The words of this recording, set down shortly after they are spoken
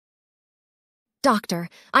Doctor,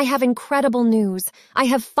 I have incredible news. I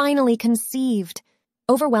have finally conceived.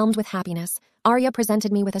 Overwhelmed with happiness, Arya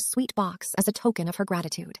presented me with a sweet box as a token of her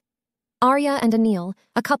gratitude. Arya and Anil,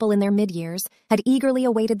 a couple in their mid-years, had eagerly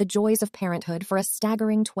awaited the joys of parenthood for a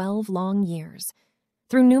staggering 12 long years.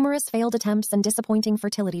 Through numerous failed attempts and disappointing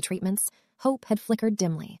fertility treatments, hope had flickered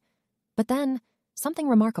dimly. But then, something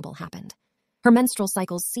remarkable happened. Her menstrual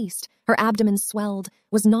cycles ceased, her abdomen swelled,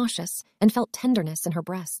 was nauseous, and felt tenderness in her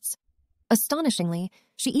breasts. Astonishingly,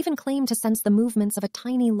 she even claimed to sense the movements of a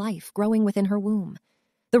tiny life growing within her womb.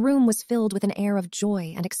 The room was filled with an air of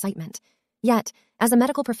joy and excitement. Yet, as a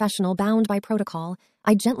medical professional bound by protocol,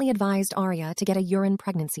 I gently advised Arya to get a urine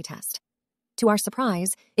pregnancy test. To our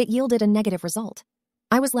surprise, it yielded a negative result.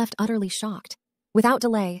 I was left utterly shocked. Without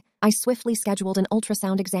delay, I swiftly scheduled an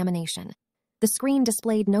ultrasound examination. The screen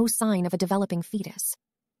displayed no sign of a developing fetus.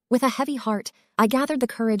 With a heavy heart, I gathered the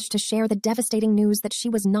courage to share the devastating news that she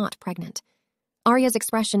was not pregnant. Arya's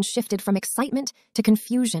expression shifted from excitement to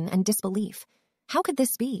confusion and disbelief. How could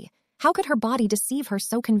this be? How could her body deceive her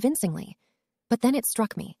so convincingly? But then it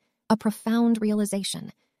struck me, a profound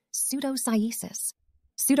realization. Pseudocyesis.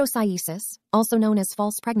 Pseudocyesis, also known as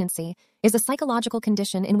false pregnancy, is a psychological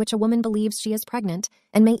condition in which a woman believes she is pregnant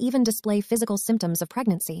and may even display physical symptoms of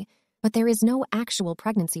pregnancy, but there is no actual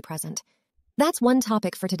pregnancy present. That's one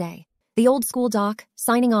topic for today. The Old School Doc,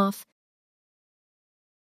 signing off.